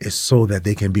again is so that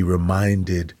they can be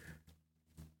reminded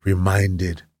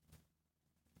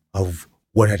of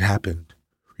what had happened,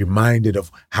 reminded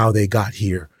of how they got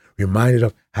here, reminded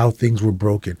of how things were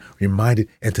broken, reminded,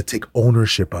 and to take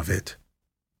ownership of it.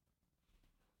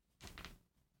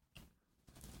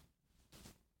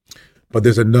 But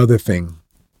there's another thing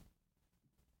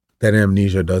that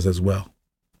amnesia does as well.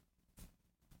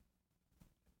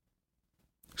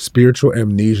 Spiritual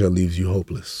amnesia leaves you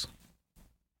hopeless.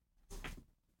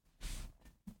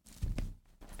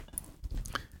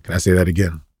 Can I say that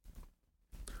again?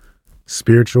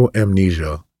 Spiritual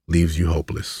amnesia leaves you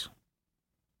hopeless.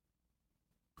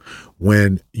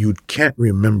 When you can't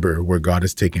remember where God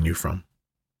has taken you from,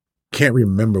 can't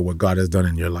remember what God has done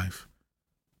in your life,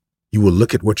 you will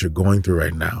look at what you're going through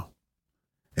right now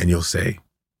and you'll say,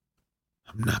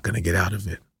 I'm not going to get out of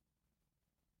it.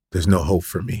 There's no hope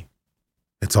for me.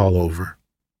 It's all over.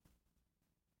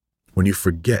 When you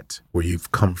forget where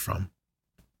you've come from,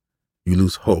 you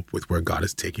lose hope with where God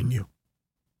is taking you.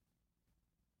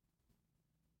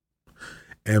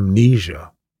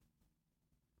 Amnesia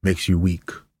makes you weak.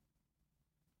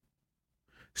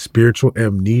 Spiritual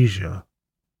amnesia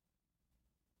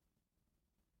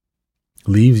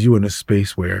leaves you in a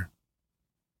space where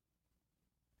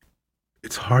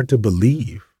it's hard to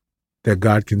believe that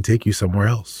God can take you somewhere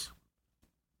else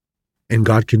and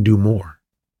God can do more,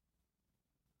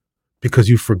 because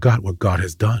you forgot what God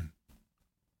has done.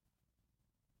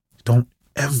 Don't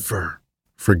ever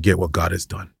forget what God has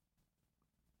done.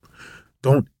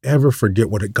 Don't ever forget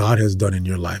what God has done in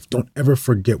your life. Don't ever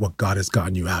forget what God has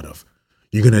gotten you out of.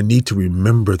 You're going to need to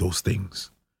remember those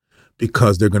things,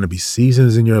 because there are going to be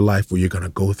seasons in your life where you're going to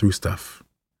go through stuff.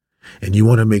 And you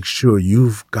want to make sure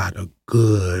you've got a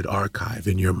good archive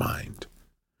in your mind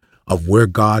of where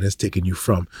God has taken you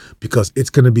from, because it's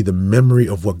going to be the memory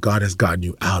of what God has gotten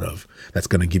you out of that's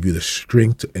going to give you the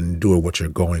strength to endure what you're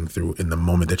going through in the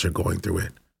moment that you're going through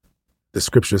it. The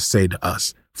scriptures say to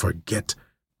us, forget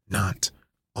not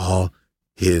all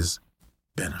his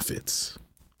benefits.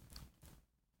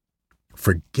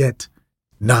 Forget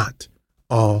not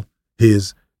all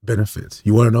his benefits.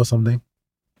 You want to know something?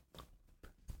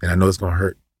 And I know it's going to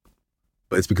hurt,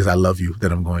 but it's because I love you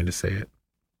that I'm going to say it.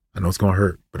 I know it's going to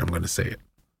hurt, but I'm going to say it.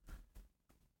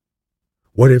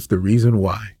 What if the reason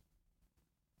why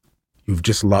you've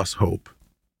just lost hope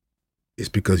is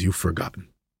because you've forgotten?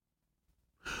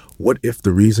 What if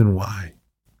the reason why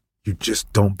you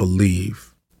just don't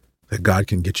believe that God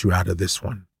can get you out of this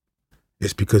one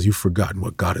is because you've forgotten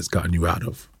what God has gotten you out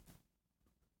of?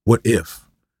 What if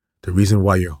the reason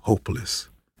why you're hopeless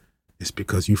is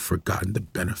because you've forgotten the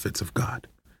benefits of God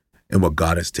and what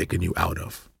God has taken you out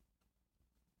of?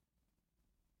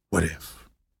 What if?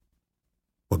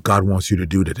 What God wants you to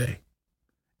do today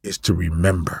is to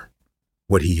remember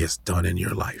what he has done in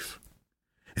your life.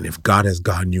 And if God has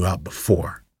gotten you out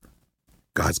before,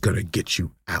 God's going to get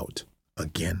you out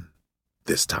again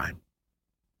this time.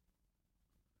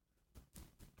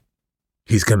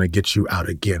 He's going to get you out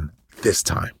again this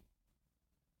time.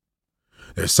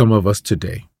 There's some of us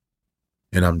today,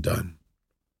 and I'm done.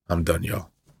 I'm done, y'all.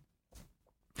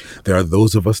 There are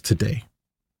those of us today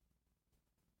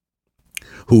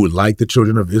who, like the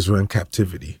children of Israel in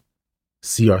captivity,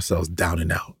 see ourselves down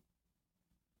and out,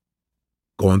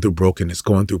 going through brokenness,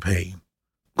 going through pain,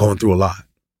 going through a lot,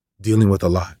 dealing with a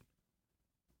lot.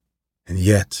 And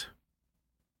yet,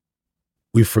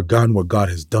 we've forgotten what God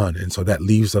has done, and so that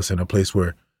leaves us in a place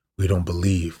where we don't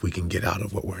believe we can get out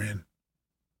of what we're in.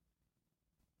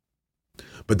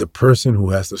 But the person who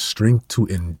has the strength to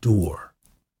endure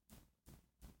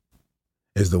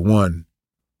is the one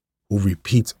who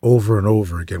repeats over and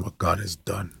over again what God has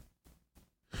done.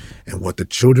 And what the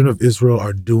children of Israel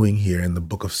are doing here in the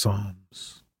book of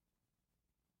Psalms,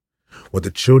 what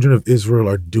the children of Israel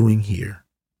are doing here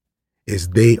is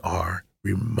they are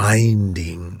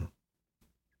reminding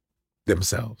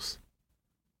themselves,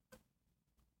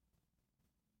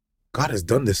 God has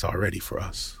done this already for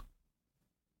us.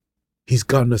 He's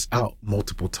gotten us out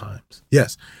multiple times.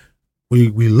 Yes, we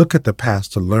look at the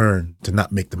past to learn to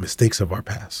not make the mistakes of our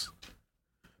past.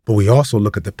 But we also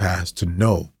look at the past to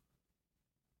know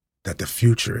that the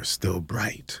future is still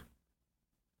bright,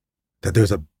 that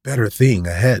there's a better thing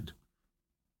ahead.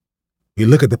 We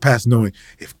look at the past knowing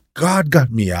if God got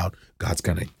me out, God's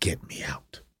going to get me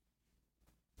out.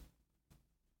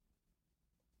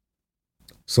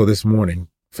 So this morning,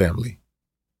 family,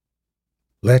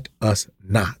 let us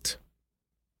not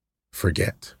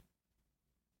forget.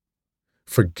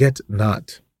 Forget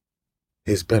not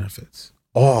his benefits,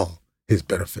 all his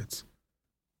benefits.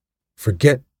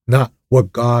 Forget not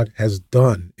what God has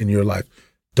done in your life.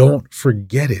 Don't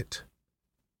forget it.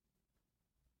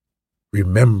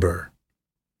 Remember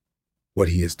what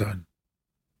he has done.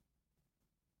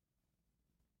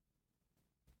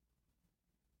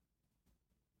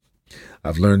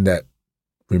 I've learned that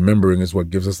remembering is what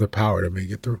gives us the power to make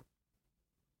it through.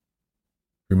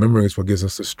 Remembering is what gives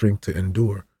us the strength to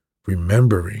endure.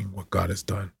 Remembering what God has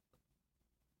done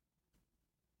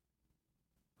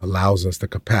allows us the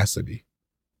capacity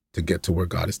to get to where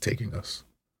God is taking us.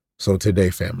 So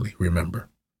today, family, remember.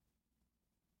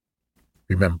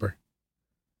 Remember.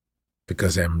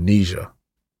 Because amnesia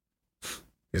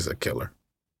is a killer.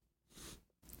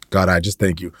 God, I just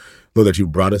thank you, Lord, that you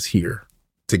brought us here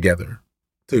together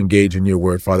to engage in your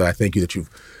word. Father, I thank you that you've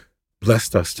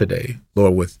blessed us today,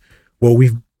 Lord, with what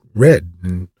we've read.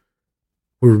 And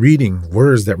we're reading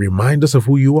words that remind us of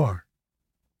who you are,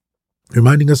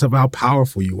 reminding us of how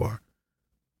powerful you are,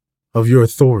 of your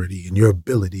authority and your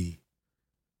ability,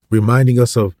 reminding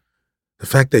us of the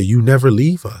fact that you never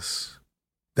leave us,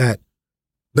 that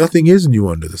nothing is new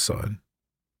under the sun.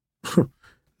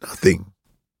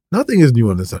 Nothing is new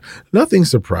under the sun. Nothing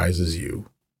surprises you.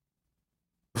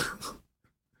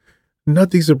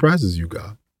 Nothing surprises you,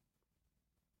 God.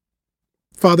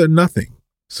 Father, nothing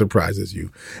surprises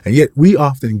you. And yet we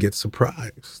often get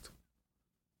surprised.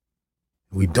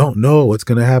 We don't know what's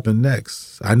going to happen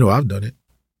next. I know I've done it.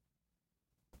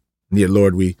 And yet,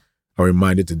 Lord, we are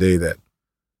reminded today that,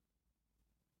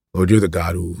 Lord, you're the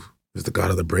God who is the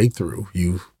God of the breakthrough.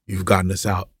 You've gotten us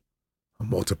out a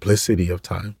multiplicity of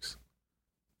times.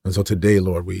 And so today,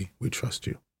 Lord, we trust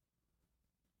you.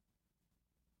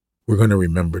 We're going to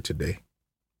remember today,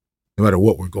 no matter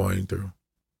what we're going through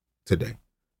today.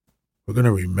 We're going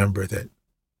to remember that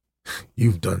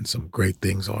you've done some great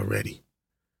things already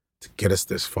to get us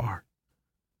this far.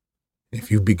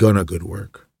 If you've begun a good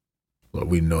work, Lord,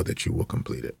 we know that you will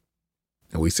complete it.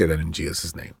 And we say that in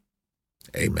Jesus' name.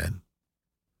 Amen.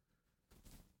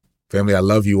 Family, I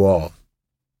love you all.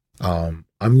 I'm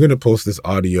going to post this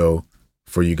audio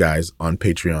for you guys on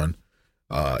Patreon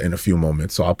in a few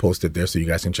moments. So I'll post it there so you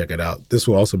guys can check it out. This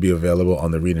will also be available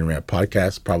on the Read and Rant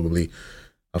podcast probably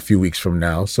a few weeks from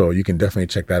now. So you can definitely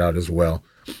check that out as well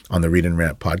on the Read and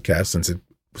Rant podcast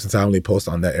since I only post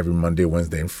on that every Monday,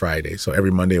 Wednesday, and Friday. So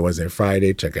every Monday, Wednesday, and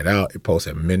Friday, check it out. It posts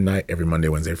at midnight every Monday,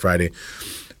 Wednesday, Friday.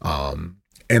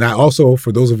 And I also,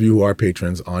 for those of you who are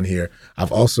patrons on here,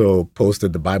 I've also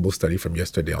posted the Bible study from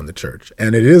yesterday on the church.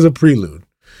 And it is a prelude.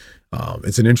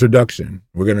 It's an introduction.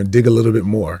 We're going to dig a little bit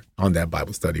more on that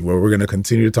Bible study where we're going to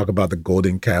continue to talk about the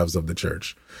golden calves of the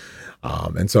church.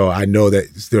 And so I know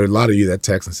that there are a lot of you that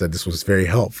text and said this was very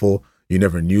helpful. you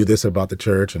never knew this about the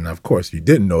church. And of course, you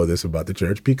didn't know this about the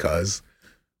church because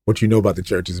what you know about the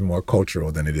church is more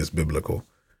cultural than it is biblical.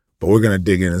 But we're going to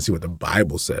dig in and see what the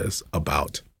Bible says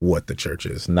about what the church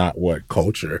is, not what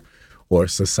culture or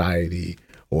society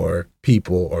or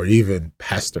people or even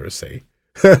pastors say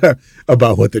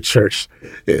about what the church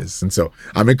is. And so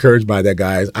I'm encouraged by that,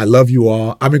 guys. I love you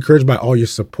all. I'm encouraged by all your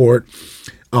support.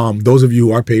 Those of you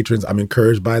who are patrons, I'm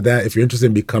encouraged by that. If you're interested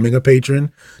in becoming a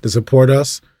patron to support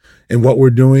us in what we're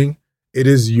doing, it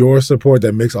is your support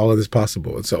that makes all of this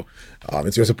possible. And so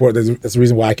it's your support. That's the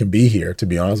reason why I can be here, to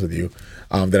be honest with you,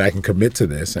 that I can commit to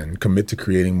this and commit to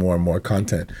creating more and more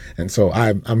content. And so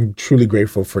I'm truly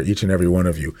grateful for each and every one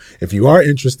of you. If you are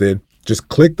interested, just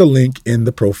click the link in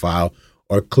the profile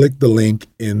or click the link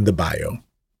in the bio.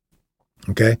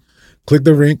 Okay? Click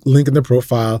the link in the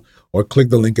profile or click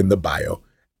the link in the bio.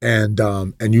 And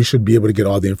you should be able to get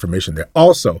all the information there.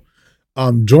 Also,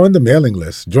 join the mailing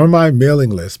list. Join my mailing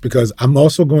list because I'm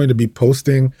also going to be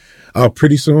posting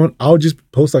pretty soon. I'll just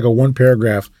post like a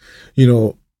 1-paragraph,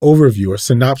 overview or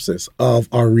synopsis of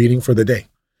our reading for the day.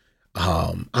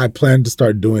 I plan to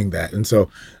start doing that. And so,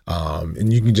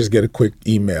 and you can just get a quick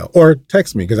email or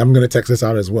text me because I'm going to text this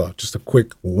out as well. Just a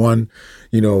quick one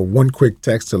quick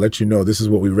text to let you know this is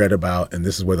what we read about and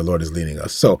this is where the Lord is leading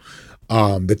us. So,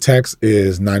 the text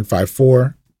is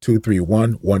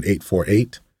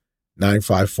 954-231-1848.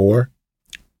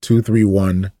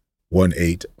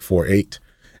 954-231-1848.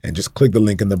 And just click the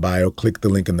link in the bio, click the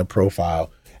link in the profile,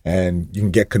 and you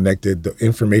can get connected. The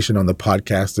information on the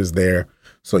podcast is there,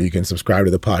 so you can subscribe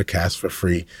to the podcast for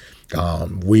free.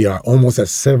 We are almost at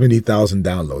 70,000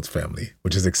 downloads, family,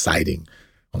 which is exciting.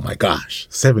 Oh my gosh,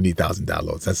 70,000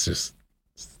 downloads. It's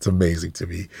amazing to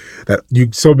me that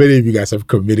so many of you guys have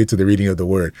committed to the reading of the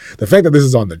word. The fact that this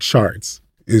is on the charts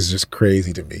is just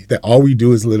crazy to me, that all we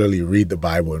do is literally read the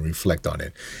Bible and reflect on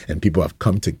it. And people have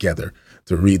come together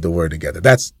to read the word together.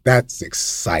 That's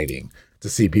exciting to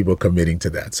see people committing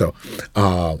to that. So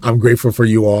I'm grateful for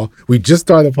you all. We just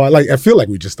started the podcast. I feel like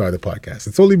we just started the podcast.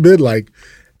 It's only been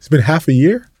it's been half a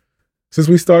year since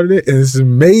we started it. And it's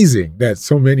amazing that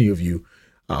so many of you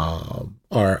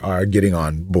are getting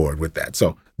on board with that.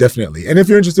 So definitely. And if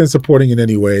you're interested in supporting in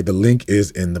any way, the link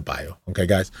is in the bio. Okay,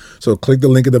 guys. So click the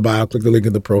link in the bio, click the link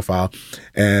in the profile.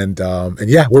 And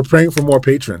yeah, we're praying for more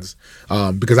patrons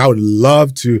because I would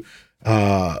love to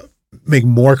make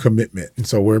more commitment. And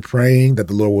so we're praying that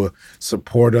the Lord will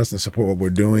support us and support what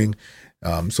we're doing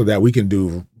so that we can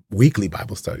do weekly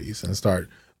Bible studies and start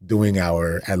doing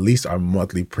at least our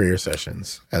monthly prayer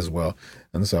sessions as well.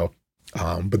 And so,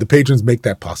 but the patrons make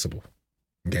that possible.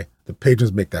 Okay. The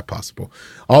patrons make that possible.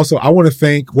 Also, I want to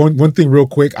thank one thing real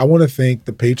quick. I want to thank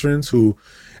the patrons who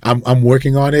I'm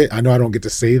working on it. I know I don't get to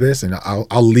say this, and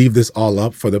I'll leave this all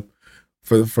up for the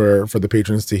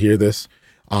patrons to hear this.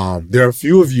 There are a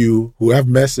few of you who have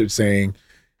messaged saying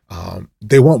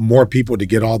they want more people to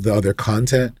get all the other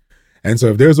content. And so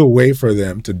if there's a way for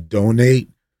them to donate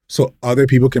so other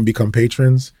people can become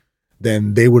patrons,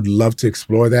 then they would love to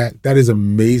explore that. That is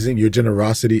amazing. Your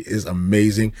generosity is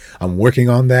amazing. I'm working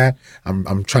on that.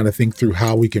 I'm trying to think through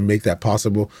how we can make that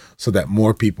possible so that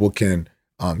more people can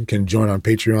join on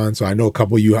Patreon. So I know a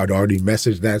couple of you had already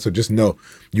messaged that. So just know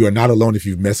you are not alone if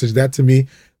you've messaged that to me.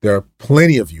 There are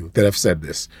plenty of you that have said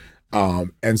this.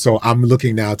 And so I'm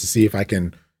looking now to see if I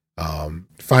can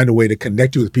find a way to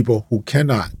connect you with people who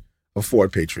cannot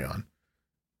afford Patreon,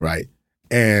 right?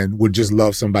 And would just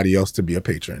love somebody else to be a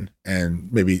patron and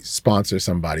maybe sponsor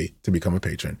somebody to become a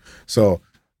patron. So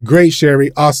great,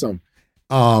 Sherry. Awesome.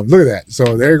 Look at that.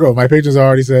 So there you go. My patrons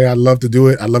already say I'd love to do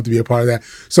it. I'd love to be a part of that.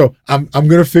 So I'm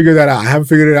going to figure that out. I haven't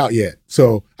figured it out yet.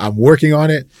 So I'm working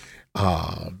on it.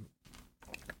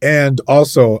 And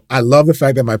also, I love the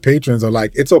fact that my patrons are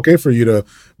like, it's okay for you to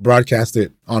broadcast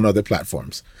it on other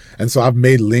platforms. And so I've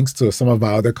made links to some of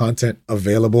my other content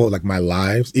available, like my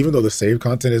lives, even though the saved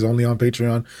content is only on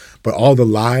Patreon, but all the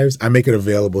lives, I make it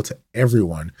available to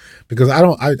everyone because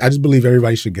I just believe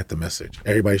everybody should get the message.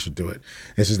 Everybody should do it.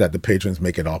 It's just that the patrons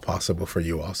make it all possible for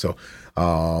you all. So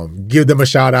give them a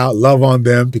shout out, love on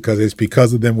them because it's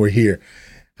because of them we're here,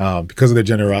 because of their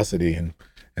generosity and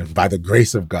by the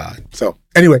grace of God. So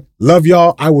anyway, love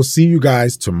y'all. I will see you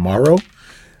guys tomorrow.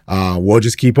 We'll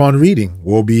just keep on reading.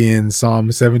 We'll be in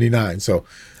Psalm 79. So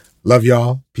love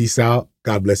y'all. Peace out.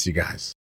 God bless you guys.